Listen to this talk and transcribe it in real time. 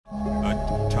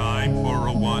Time for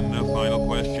a final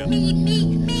question.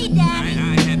 Me, Daddy.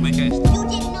 I had my guess. You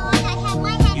did not. I had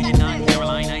my hand You up did not, first.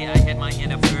 Caroline. I had my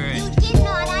hand up You first. did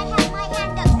not. I had my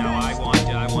hand up Now first.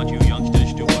 I want you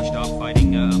youngsters to stop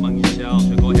fighting among yourselves.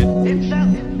 So go ahead.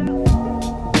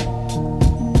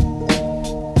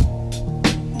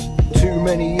 Too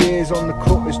many years on the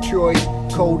cutter's choice,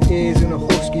 cold ears and a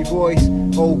husky voice.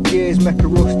 Old gears make a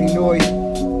rusty noise.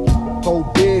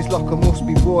 Hold beers like I must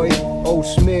be void. Old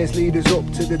smears lead us up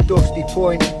to the dusty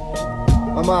point.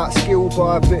 I'm outskilled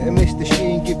by a bit of Mr.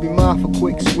 Sheen. Give me mouth a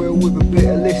quick swill with a bit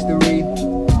of Listerine.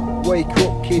 Wake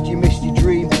up kid, you missed your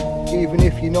dream. Even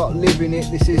if you're not living it,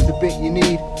 this is the bit you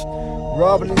need.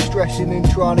 Rather than stressing and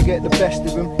trying to get the best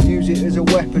of them, use it as a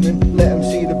weapon and let them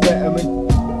see the betterment.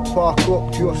 Park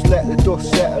up, just let the dust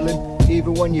settle in.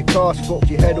 Even when your car's fucked,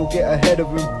 your head will get ahead of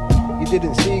them. You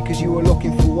didn't see cause you were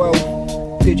looking for wealth.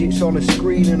 Digits on a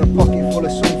screen and a pocket full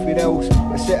of something else.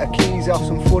 A set of keys, have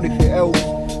some fun if it helps.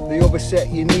 The other set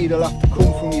you need will have to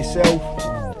come from yourself.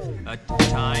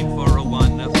 Time for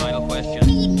a final question.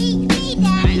 Me,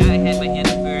 Daddy. I had my hand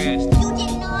up first. You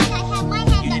did not. I had my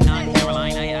hand You up did not, first.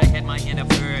 Caroline. I had my hand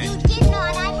up You first. did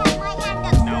not. I had my hand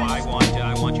up first. Now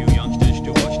I want you youngsters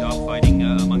to stop fighting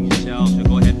among yourselves. So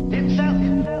go ahead.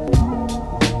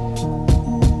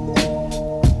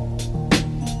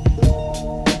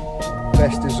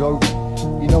 Best of ZOAP.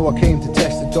 You know I came to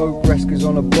test the dope. Rescuers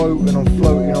on a boat and I'm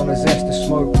floating on a zest of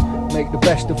smoke. Make the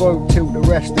best of oak, tilt the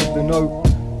rest of the note.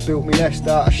 Built me nest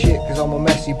out of shit cause I'm a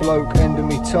messy bloke. End of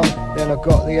me tongue, then I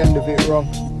got the end of it wrong.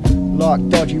 Like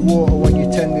dodgy water when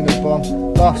you're tending a bomb.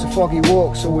 Life's a foggy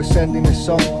walk so we're sending a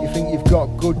song. You think you've got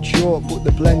good chalk but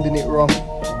they're blending it wrong.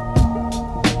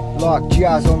 Like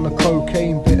jazz on the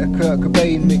cocaine, bit of Kurt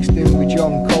Cobain mixed in with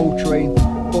John Coltrane.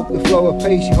 Up the flow of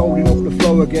pace, you're holding up the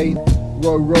flow again.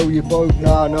 Row, row your boat,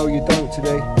 nah, no you don't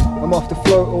today. I'm off to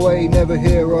float away, never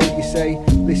hear what you say.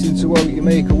 Listen to what you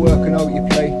make, a work and out you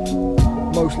play.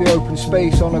 Mostly open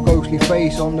space on a ghostly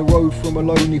face. On the road from a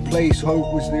lonely place,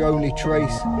 hope was the only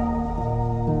trace.